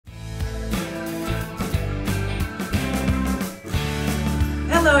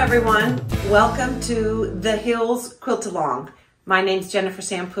everyone. Welcome to the Hills Quilt Along. My name's Jennifer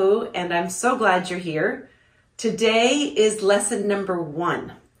Sampou and I'm so glad you're here. Today is lesson number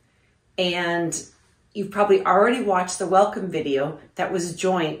 1 and you've probably already watched the welcome video that was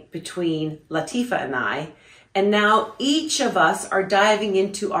joint between Latifah and I, and now each of us are diving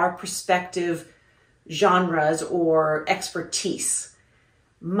into our respective genres or expertise.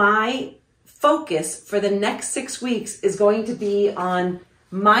 My focus for the next 6 weeks is going to be on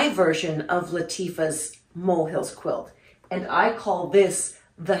my version of Latifah's Molehills quilt, and I call this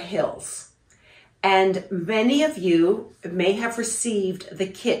the Hills. And many of you may have received the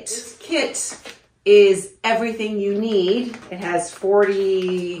kit. This kit is everything you need. It has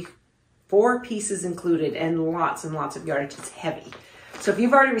 44 pieces included and lots of yardage. It's heavy. So if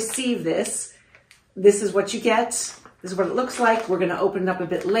you've already received this, this is what you get. This is what it looks like. We're going to open it up a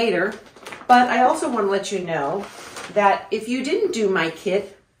bit later. But I also want to let you know that if you didn't do my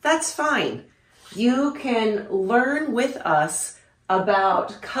kit, that's fine. You can learn with us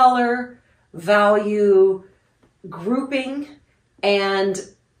about color, value, grouping, and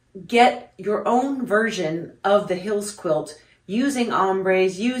get your own version of the Hills quilt using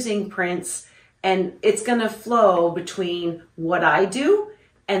ombres, using prints, and it's going to flow between what I do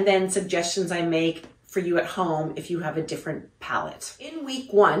and then suggestions I make for you at home if you have a different palette. In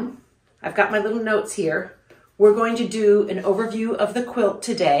week 1, I've got my little notes here. We're going to do an overview of the quilt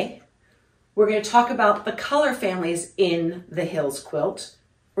today. We're going to talk about the color families in the Hills quilt.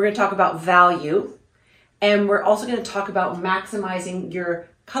 We're going to talk about value. And we're also going to talk about maximizing your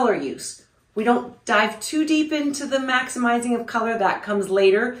color use. We don't dive too deep into the maximizing of color. That comes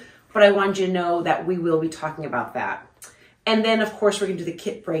later. But I want you to know that we will be talking about that. And then, of course, we're going to do the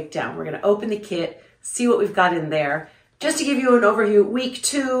kit breakdown. We're going to open the kit, see what we've got in there. Just to give you an overview, week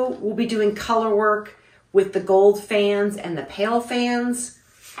 2, we'll be doing color work with the gold fans and the pale fans.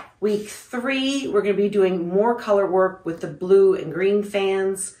 Week 3, we're going to be doing more color work with the blue and green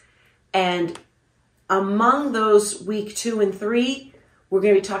fans. And among those week 2 and 3, we're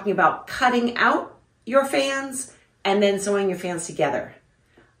going to be talking about cutting out your fans and then sewing your fans together.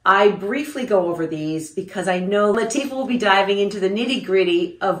 I briefly go over these because I know Latifah will be diving into the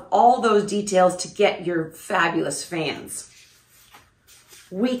nitty-gritty of all those details to get your fabulous fans.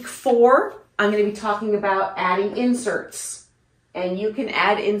 Week 4, I'm going to be talking about adding inserts. And you can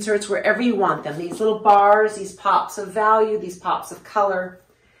add inserts wherever you want them. These little bars, these pops of value, these pops of color.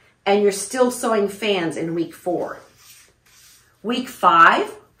 And you're still sewing fans in week 4. Week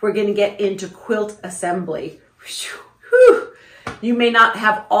 5, we're going to get into quilt assembly. Whew. You may not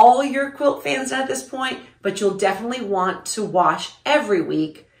have all your quilt fans at this point, but you'll definitely want to wash every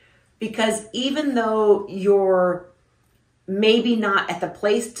week, because even though you're maybe not at the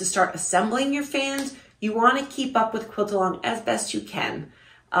place to start assembling your fans, you want to keep up with Quilt Along as best you can.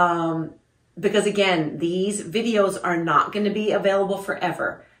 Because again, these videos are not going to be available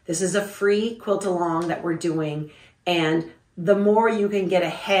forever. This is a free Quilt Along that we're doing, and the more you can get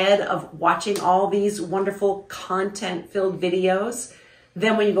ahead of watching all these wonderful content-filled videos,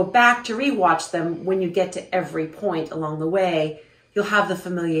 then when you go back to rewatch them, when you get to every point along the way, you'll have the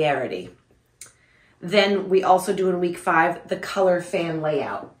familiarity. Then we also do in week 5 the color fan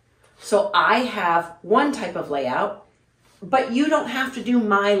layout. So I have one type of layout, but you don't have to do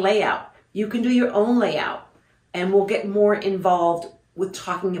my layout. You can do your own layout, and we'll get more involved with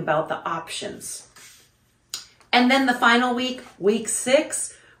talking about the options. And then the final week, week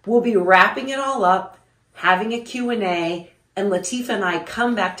 6, we'll be wrapping it all up, having a Q&A, and Latifah and I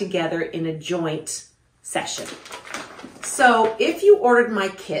come back together in a joint session. So if you ordered my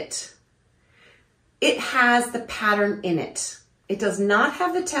kit, it has the pattern in it. It does not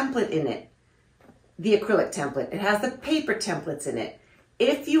have the template in it, the acrylic template. It has the paper templates in it.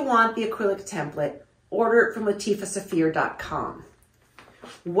 If you want the acrylic template, order it from latifahsafir.com.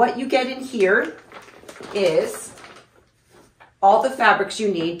 What you get in here is all the fabrics you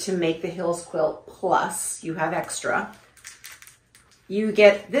need to make the Hills quilt, plus you have extra. You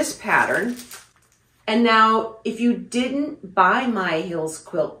get this pattern. And now if you didn't buy my Hills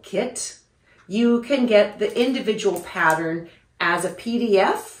quilt kit, you can get the individual pattern as a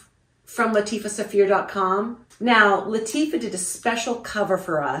PDF from latifahsafir.com. Now, Latifah did a special cover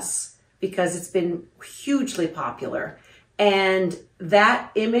for us because it's been hugely popular. And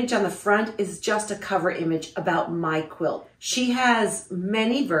that image on the front is just a cover image about my quilt. She has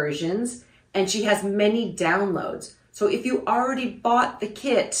many versions and she has many downloads. So if you already bought the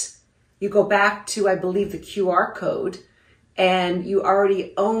kit, you go back to, I believe, the QR code, and you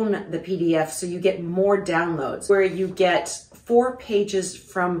already own the PDF, so you get more downloads where you get 4 pages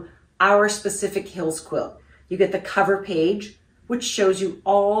from our specific Hills quilt. You get the cover page, which shows you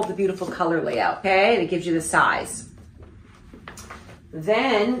all the beautiful color layout, okay? And it gives you the size.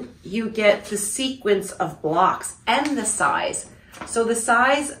 Then you get the sequence of blocks and the size. So the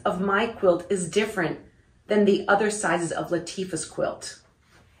size of my quilt is different than the other sizes of Latifah's quilt.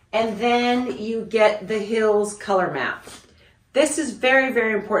 And then you get the Hills color map. This is very,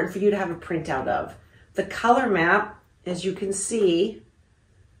 very important for you to have a printout of. The color map, as you can see,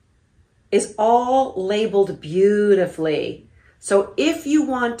 is all labeled beautifully. So if you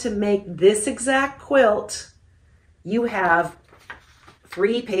want to make this exact quilt, you have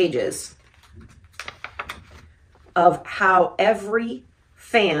 3 pages of how every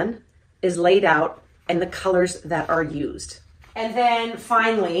fan is laid out and the colors that are used. And then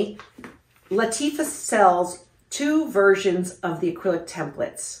finally, Latifah sells 2 versions of the acrylic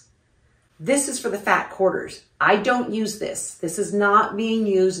templates. This is for the fat quarters. I don't use this. This is not being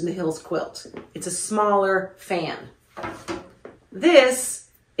used in the Hills quilt. It's a smaller fan. This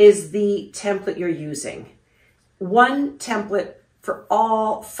is the template you're using. 1 template for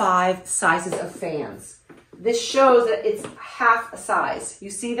all 5 sizes of fans. This shows that it's half a size. You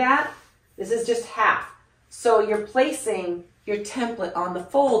see that? This is just half. So you're placing your template on the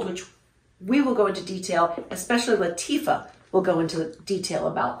fold, which we will go into detail, especially Latifah will go into detail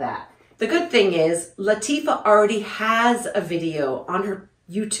about that. The good thing is Latifah already has a video on her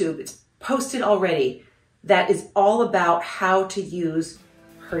YouTube. It's posted already that is all about how to use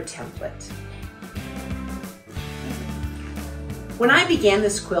her template. When I began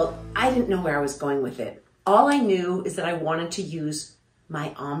this quilt, I didn't know where I was going with it. All I knew is that I wanted to use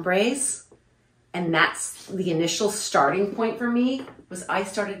my ombres, and that's the initial starting point for me. Was I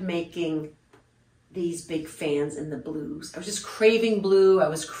started making these big fans in the blues. I was just craving blue. I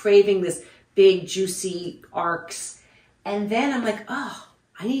was craving this big juicy arcs. And then I'm like, oh,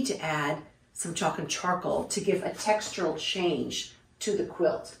 I need to add some chalk and charcoal to give a textural change to the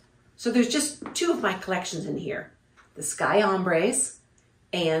quilt. So there's just 2 of my collections in here. The sky ombres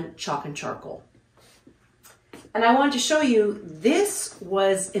and chalk and charcoal. And I wanted to show you, this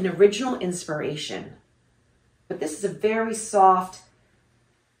was an original inspiration, but this is a very soft,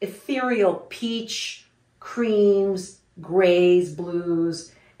 ethereal peach, creams, grays,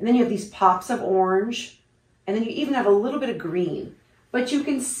 blues, and then you have these pops of orange, and then you even have a little bit of green. But you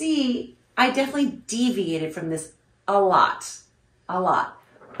can see I definitely deviated from this a lot.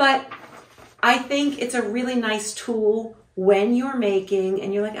 But I think it's a really nice tool when you're making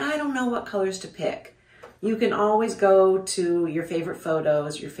and you're like, I don't know what colors to pick. You can always go to your favorite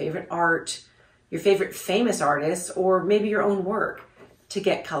photos, your favorite art, your favorite famous artists, or maybe your own work to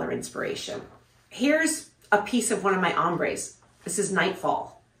get color inspiration. Here's a piece of one of my ombres. This is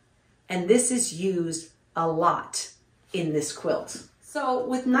Nightfall, and this is used a lot in this quilt. So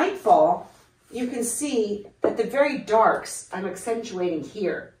with Nightfall, you can see that the very darks I'm accentuating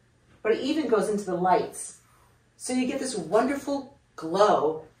here, but it even goes into the lights. So you get this wonderful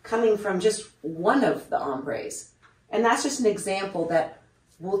glow coming from just one of the ombres. And that's just an example that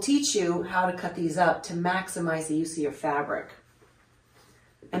will teach you how to cut these up to maximize the use of your fabric.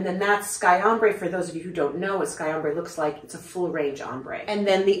 And then that's Sky Ombre. For those of you who don't know what Sky Ombre looks like, it's a full range ombre. And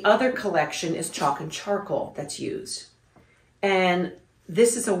then the other collection is chalk and charcoal that's used. And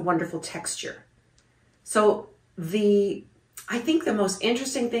this is a wonderful texture. So I think the most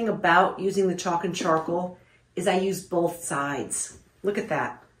interesting thing about using the chalk and charcoal is I use both sides. Look at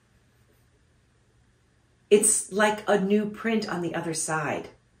that. It's like a new print on the other side,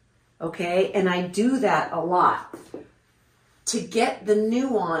 okay? And I do that a lot to get the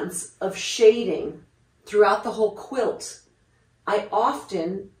nuance of shading throughout the whole quilt. I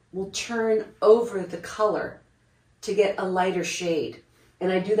often will turn over the color to get a lighter shade.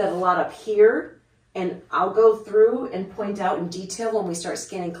 And I do that a lot up here, and I'll go through and point out in detail when we start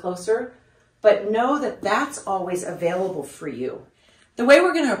scanning closer, but know that that's always available for you. The way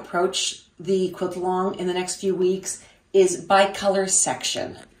we're going to approach the quilt along in the next few weeks is by color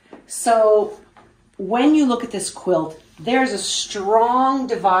section. So when you look at this quilt, there's a strong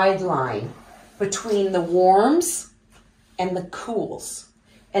divide line between the warms and the cools.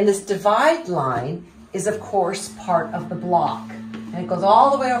 And this divide line is, of course, part of the block. And it goes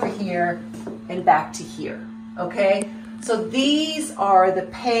all the way over here and back to here, okay? So these are the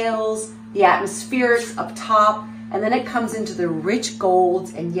pales, the atmospherics up top, and then it comes into the rich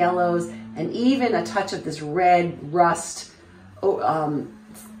golds and yellows and even a touch of this red rust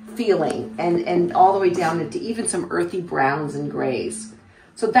feeling, and all the way down into even some earthy browns and grays.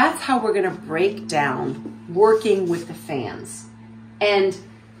 So that's how we're gonna break down working with the fans. And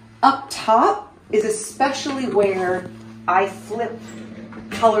up top is especially where I flip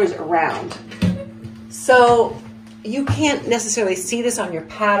colors around. So you can't necessarily see this on your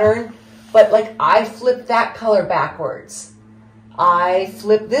pattern, but like I flipped that color backwards. I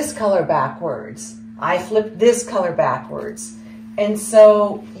flipped this color backwards. I flipped this color backwards. And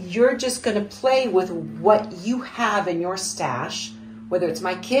so you're just going to play with what you have in your stash, whether it's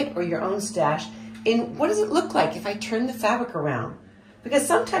my kit or your own stash, and what does it look like if I turn the fabric around? Because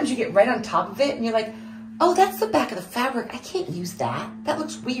sometimes you get right on top of it and you're like, oh, that's the back of the fabric. I can't use that. That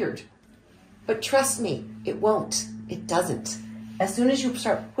looks weird. But trust me, it won't. It doesn't. As soon as you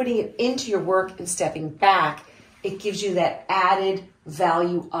start putting it into your work and stepping back, it gives you that added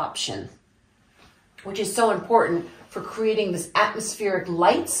value option, which is so important for creating this atmospheric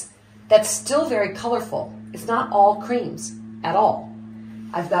lights that's still very colorful. It's not all creams at all.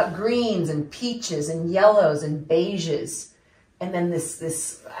 I've got greens and peaches and yellows and beiges. And then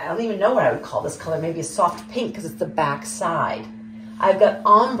this, I don't even know what I would call this color, maybe a soft pink because it's the back side. I've got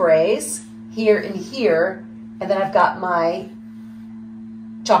ombres here and here, and then I've got my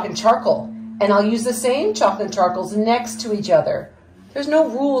chalk and charcoal. And I'll use the same chalk and charcoals next to each other. There's no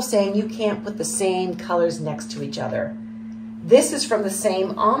rule saying you can't put the same colors next to each other. This is from the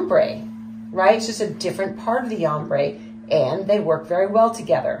same ombre, right? It's just a different part of the ombre, and they work very well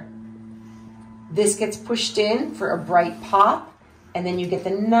together. This gets pushed in for a bright pop, and then you get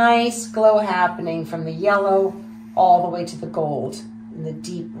the nice glow happening from the yellow all the way to the gold and the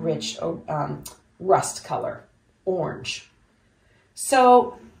deep, rich rust color, orange.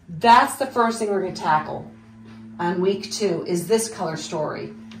 So that's the first thing we're going to tackle on week 2 is this color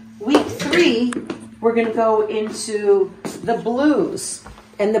story. Week 3, we're going to go into the blues.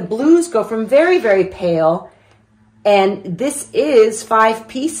 And the blues go from very, very pale. And this is 5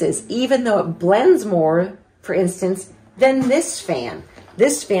 pieces, even though it blends more, for instance, than this fan.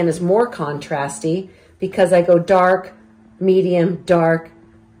 This fan is more contrasty because I go dark, medium, dark,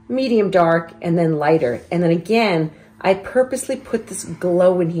 and then lighter. And then again, I purposely put this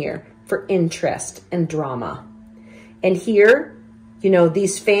glow in here for interest and drama. And here, you know,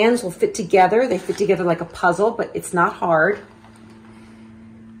 these fans will fit together. They fit together like a puzzle, but it's not hard.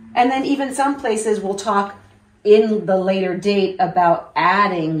 And then even some places we'll talk in the later date about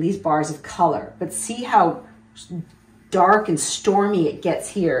adding these bars of color. But see how dark and stormy it gets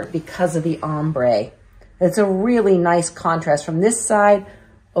here because of the ombre. It's a really nice contrast from this side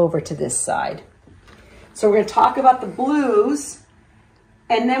over to this side. So we're going to talk about the blues,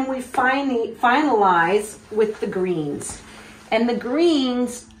 and then we finally finalize with the greens. And the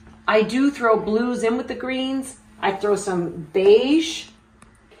greens, I do throw blues in with the greens. I throw some beige,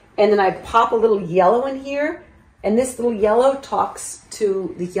 and then I pop a little yellow in here. And this little yellow talks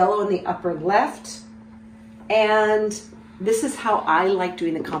to the yellow in the upper left. And this is how I like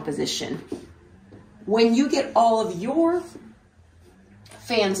doing the composition. When you get all of your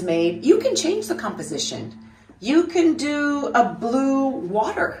fans made, you can change the composition. You can do a blue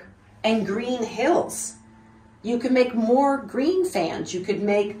water and green hills. You can make more green fans. You could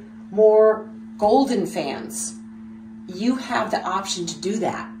make more golden fans. You have the option to do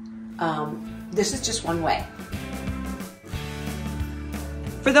that. This is just one way.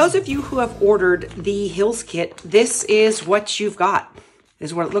 For those of you who have ordered the Hills Kit, this is what you've got. This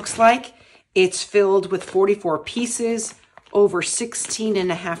is what it looks like. It's filled with 44 pieces, over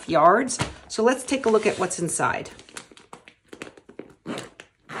 16.5 yards. So let's take a look at what's inside.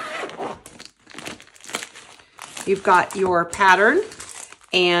 You've got your pattern,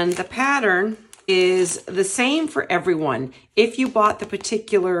 and the pattern is the same for everyone. If you bought the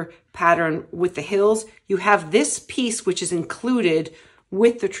particular pattern with the Hills, you have this piece which is included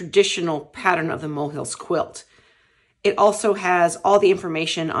with the traditional pattern of the Molehills quilt. It also has all the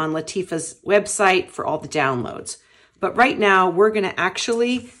information on Latifah's website for all the downloads. But right now, we're going to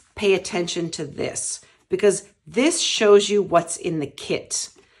actually pay attention to this because this shows you what's in the kit.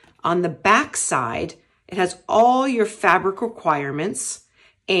 On the back side, it has all your fabric requirements,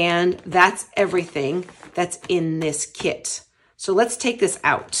 and that's everything that's in this kit. So let's take this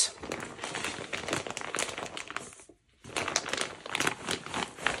out.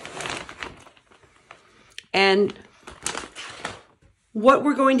 And what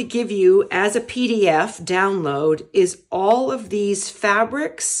we're going to give you as a PDF download is all of these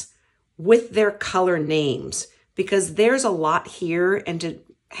fabrics with their color names, because there's a lot here, and to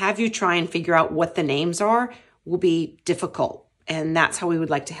have you try and figure out what the names are will be difficult, and that's how we would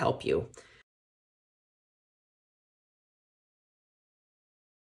like to help you.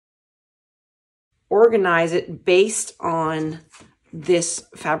 Organize it based on this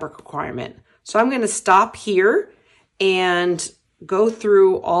fabric requirement. So I'm going to stop here and go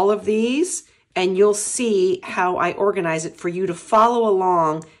through all of these, and you'll see how I organize it for you to follow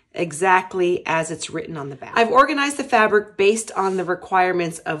along exactly as it's written on the back. I've organized the fabric based on the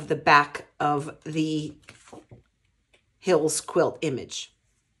requirements of the back of the Hills quilt image.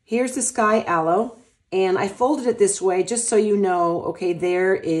 Here's the sky aloe, and I folded it this way just so you know, okay,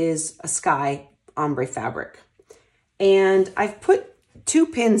 there is a sky ombre fabric. And I've put 2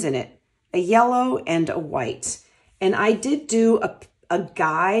 pins in it, a yellow and a white. And I did do a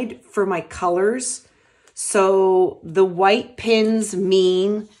guide for my colors. So the white pins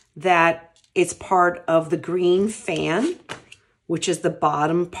mean that it's part of the green fan, which is the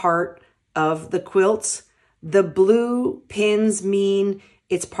bottom part of the quilts. The blue pins mean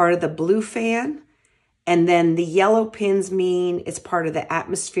it's part of the blue fan. And then the yellow pins mean it's part of the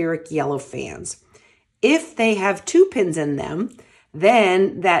atmospheric yellow fans. If they have 2 pins in them,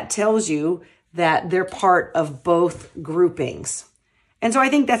 then that tells you that they're part of both groupings. And so I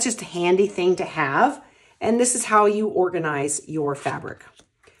think that's just a handy thing to have. And this is how you organize your fabric.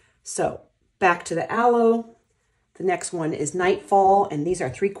 So back to the aloe. The next one is Nightfall, and these are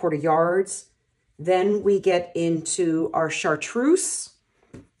 3/4 yards. Then we get into our chartreuse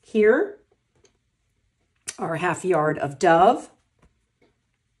here, our 1/2 yard of Dove.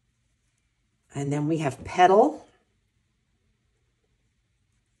 And then we have Petal.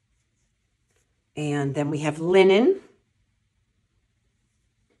 And then we have Linen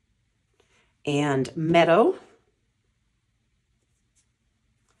and Meadow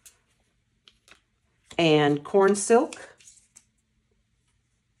and Corn Silk.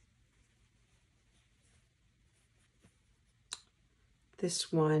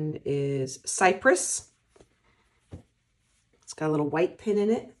 This one is Cypress. It's got a little white pin in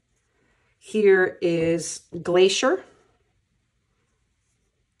it. Here is Glacier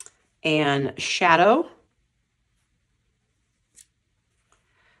and Shadow.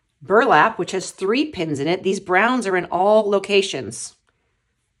 Burlap, which has 3 pins in it. These browns are in all locations.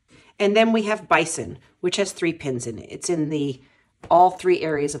 And then we have Bison, which has 3 pins in it. It's in all 3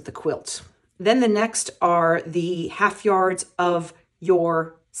 areas of the quilt. Then the next are the 1/2 yards of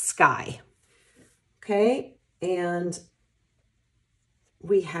your sky. Okay, and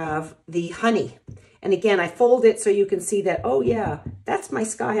we have the Honey. And again, I fold it so you can see that, oh yeah, that's my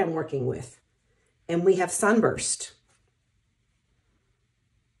sky I'm working with. And we have Sunburst.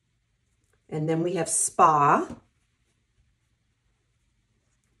 And then we have Spa.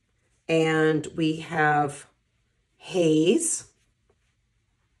 And we have Haze.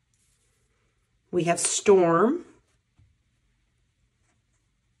 We have Storm.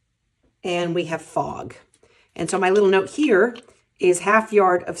 And we have Fog. And so my little note here is 1/2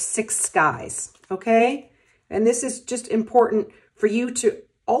 yard of 6 skies, okay? And this is just important for you to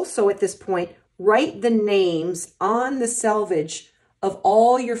also at this point write the names on the selvage of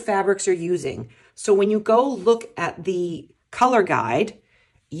all your fabrics you're using. So when you go look at the color guide,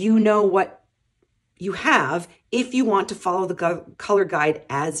 you know what you have if you want to follow the color guide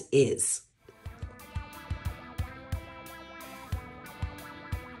as is.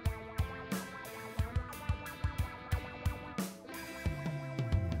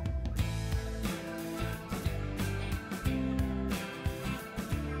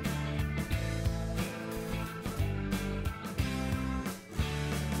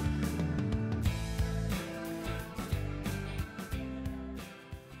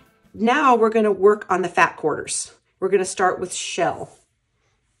 Now we're going to work on the fat quarters. We're going to start with shell.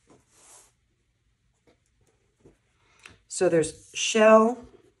 So there's shell,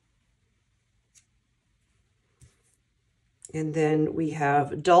 and then we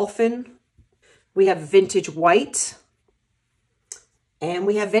have dolphin, we have vintage white, and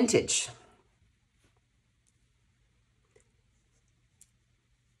we have vintage.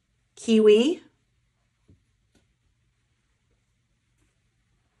 Kiwi,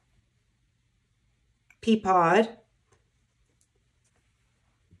 Peapod,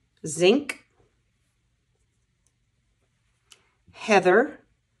 Zinc, Heather,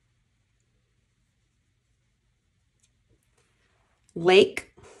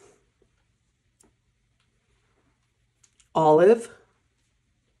 Lake, Olive,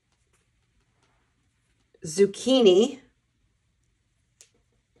 Zucchini,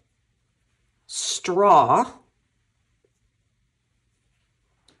 Straw,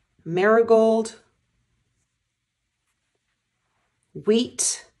 Marigold,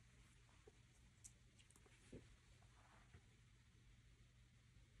 Wheat,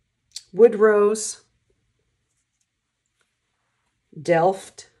 Wood Rose,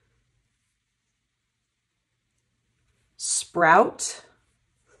 Delft, Sprout,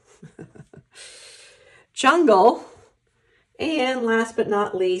 Jungle, and last but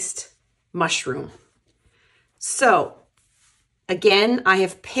not least, Mushroom. So Again, I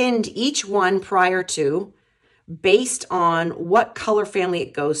have pinned each one prior to based on what color family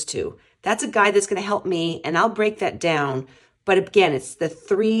it goes to. That's a guide that's going to help me, and I'll break that down. But again, it's the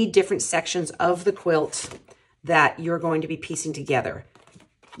 3 different sections of the quilt that you're going to be piecing together.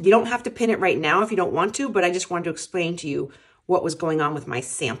 You don't have to pin it right now if you don't want to, but I just wanted to explain to you what was going on with my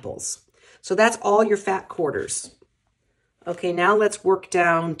samples. So that's all your fat quarters. Okay, now let's work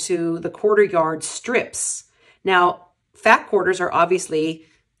down to the 1/4 yard strips. Now, fat quarters are obviously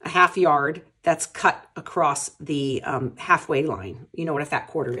a 1/2 yard that's cut across the halfway line. You know what a fat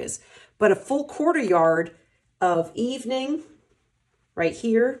quarter is. But a full 1/4 yard of evening right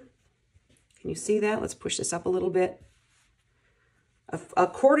here. Can you see that? Let's push this up a little bit. A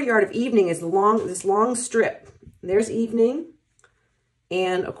 1/4 yard of evening is this long strip. There's evening,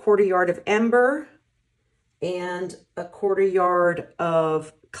 and a 1/4 yard of ember, and a 1/4 yard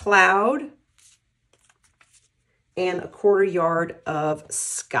of cloud, and a 1/4 yard of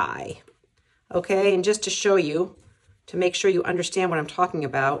sky. Okay, and just to show you, to make sure you understand what I'm talking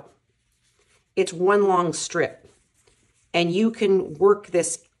about, it's one long strip. And you can work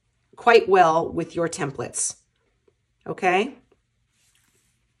this quite well with your templates. Okay?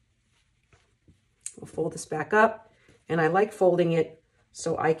 We'll fold this back up. And I like folding it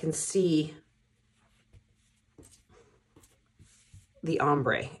so I can see the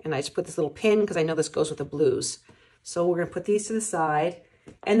ombre. And I just put this little pin because I know this goes with the blues. So we're going to put these to the side.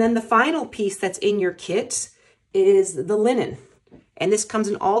 And then the final piece that's in your kit is the linen. And this comes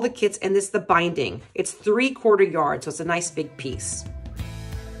in all the kits, and this is the binding. It's 3/4 yards, so it's a nice big piece.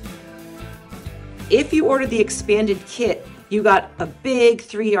 If you order the expanded kit, you got a big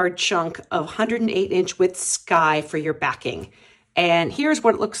 3-yard chunk of 108-inch width sky for your backing. And here's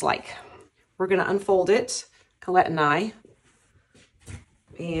what it looks like. We're going to unfold it, Colette and I,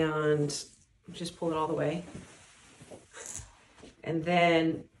 and just pull it all the way. And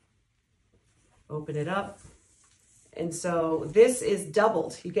then open it up. And so this is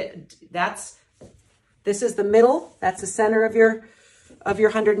doubled. You get, this is the middle. That's the center of your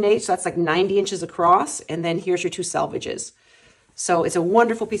 108. So that's like 90 inches across. And then here's your 2 selvages. So it's a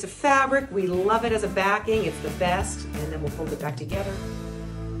wonderful piece of fabric. We love it as a backing. It's the best. And then we'll fold it back together.